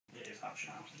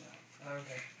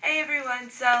Okay. Hey everyone,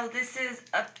 so this is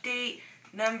update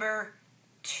number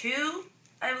 2,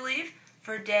 I believe,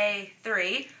 for day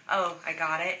 3. Oh, I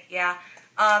got it, yeah.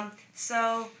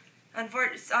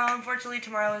 Unfortunately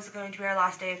tomorrow is going to be our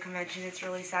last day of convention. It's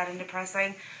really sad and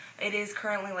depressing. It is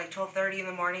currently like 12:30 in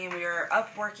the morning and we are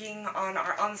up working on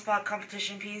our on-the-spot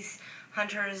competition piece.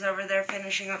 Hunter is over there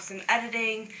finishing up some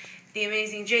editing. The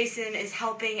amazing Jason is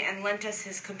helping and lent us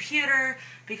his computer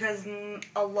because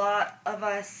a lot of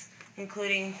us,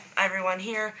 including everyone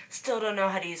here, still don't know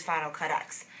how to use Final Cut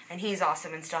X. And he's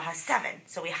awesome and still has 7.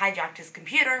 So we hijacked his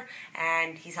computer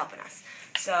and he's helping us.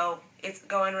 So it's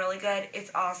going really good.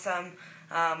 It's awesome.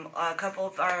 A couple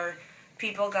of our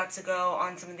people got to go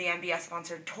on some of the NBS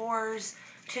sponsored tours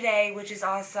today, which is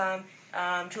awesome.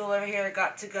 Tool over here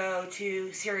got to go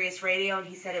to Sirius Radio, and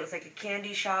he said it was like a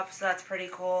candy shop, so that's pretty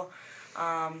cool.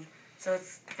 So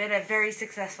it's been a very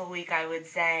successful week, I would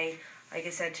say. Like I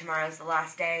said, tomorrow's the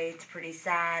last day. It's pretty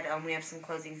sad. We have some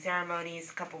closing ceremonies,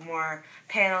 a couple more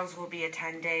panels we'll be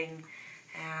attending,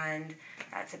 and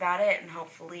that's about it. And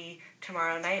hopefully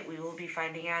tomorrow night we will be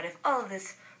finding out if all of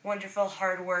this wonderful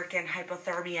hard work and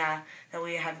hypothermia that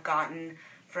we have gotten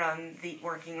from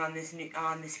working on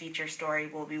this feature story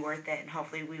will be worth it, and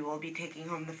hopefully we will be taking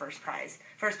home the first place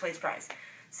prize.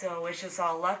 So wish us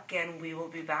all luck, and we will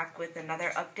be back with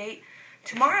another update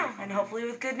tomorrow, and hopefully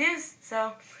with good news.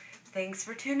 So thanks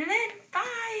for tuning in.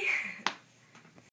 Bye!